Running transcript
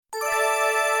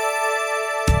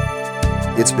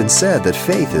It's been said that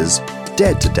faith is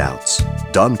dead to doubts,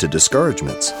 dumb to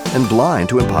discouragements, and blind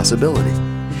to impossibility.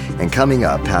 And coming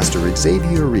up, Pastor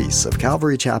Xavier Reese of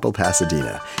Calvary Chapel,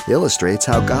 Pasadena, illustrates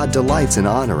how God delights in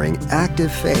honoring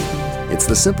active faith. It's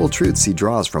the simple truths he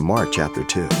draws from Mark chapter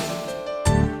 2.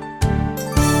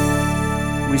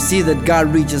 We see that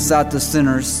God reaches out to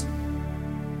sinners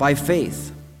by faith.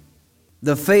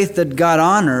 The faith that God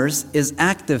honors is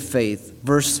active faith.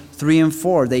 Verse 3 and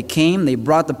 4, they came, they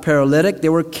brought the paralytic, they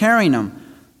were carrying him,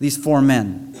 these 4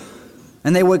 men.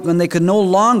 And when they could no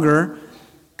longer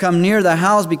come near the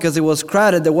house because it was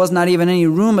crowded, there was not even any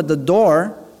room at the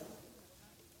door,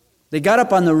 they got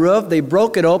up on the roof, they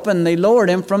broke it open, and they lowered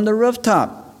him from the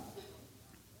rooftop.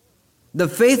 The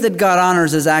faith that God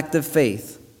honors is active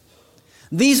faith.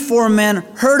 These 4 men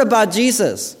heard about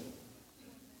Jesus,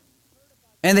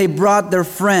 and they brought their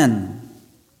friend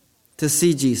to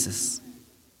see Jesus.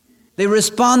 They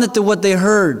responded to what they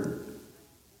heard.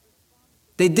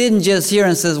 They didn't just hear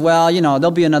and says, well,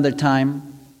 there'll be another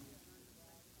time.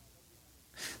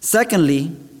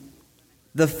 Secondly,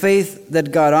 the faith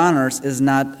that God honors is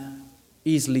not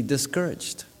easily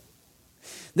discouraged.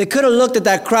 They could have looked at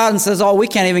that crowd and says, oh, we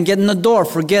can't even get in the door,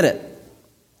 forget it.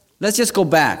 Let's just go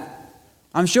back.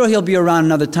 I'm sure he'll be around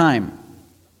another time.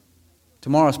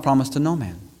 Tomorrow's promised to no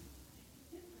man.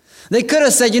 They could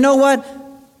have said, you know what?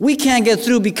 We can't get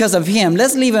through because of him.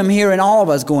 Let's leave him here and all of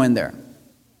us go in there.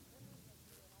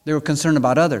 They were concerned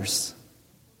about others.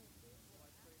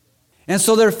 And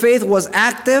so their faith was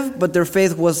active, but their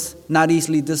faith was not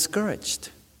easily discouraged.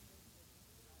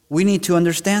 We need to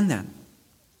understand that.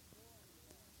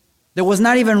 There was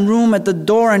not even room at the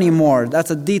door anymore. That's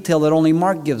a detail that only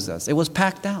Mark gives us. It was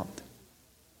packed out.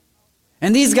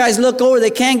 And these guys look over,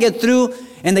 they can't get through,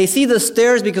 and they see the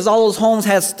stairs because all those homes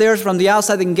had stairs from the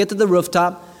outside. They can get to the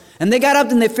rooftop. And they got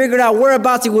up and they figured out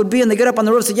whereabouts he would be, and they get up on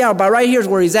the roof and say, yeah, about right here is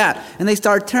where he's at. And they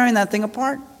start tearing that thing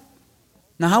apart.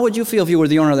 Now, how would you feel if you were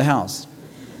the owner of the house?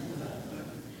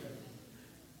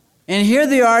 And here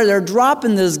they are, they're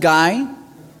dropping this guy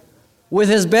with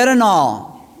his bed and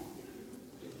all.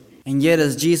 And yet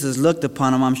as Jesus looked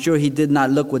upon him, I'm sure he did not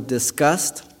look with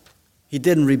disgust. He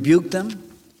didn't rebuke them,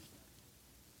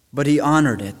 but he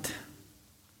honored it.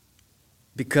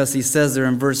 Because he says there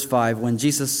in verse 5, when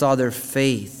Jesus saw their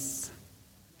faith,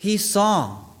 he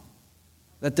saw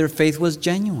that their faith was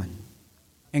genuine.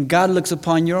 And God looks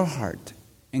upon your heart,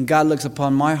 and God looks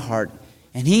upon my heart,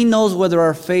 and he knows whether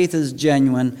our faith is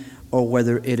genuine or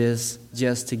whether it is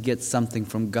just to get something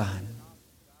from God.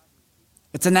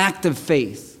 It's an active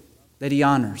faith that he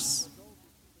honors.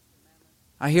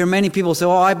 I hear many people say,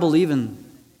 oh, I believe in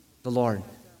the Lord.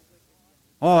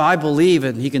 Oh, I believe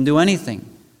it. He can do anything.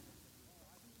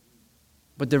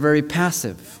 But they're very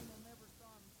passive.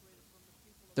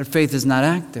 Their faith is not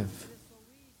active.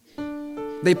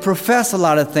 They profess a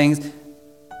lot of things,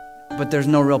 but there's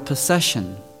no real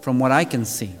possession from what I can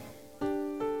see.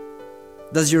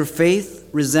 Does your faith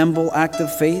resemble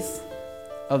active faith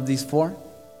of these 4?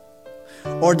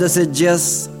 Or does it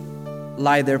just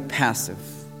lie there passive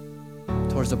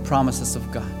towards the promises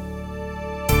of God?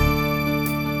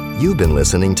 You've been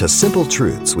listening to Simple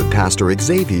Truths with Pastor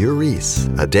Xavier Reese,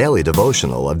 a daily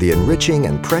devotional of the enriching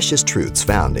and precious truths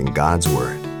found in God's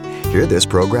Word. Hear this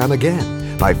program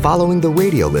again by following the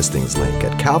radio listings link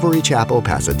at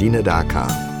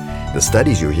calvarychapelpasadena.com. The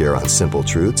studies you hear on Simple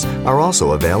Truths are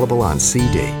also available on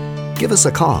CD. Give us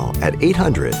a call at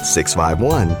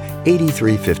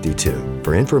 800-651-8352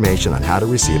 for information on how to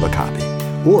receive a copy.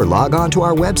 Or log on to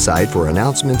our website for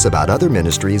announcements about other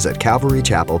ministries at Calvary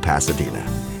Chapel, Pasadena.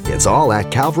 It's all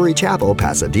at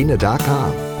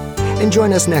calvarychapelpasadena.com. And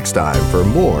join us next time for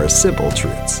more Simple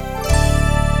Truths.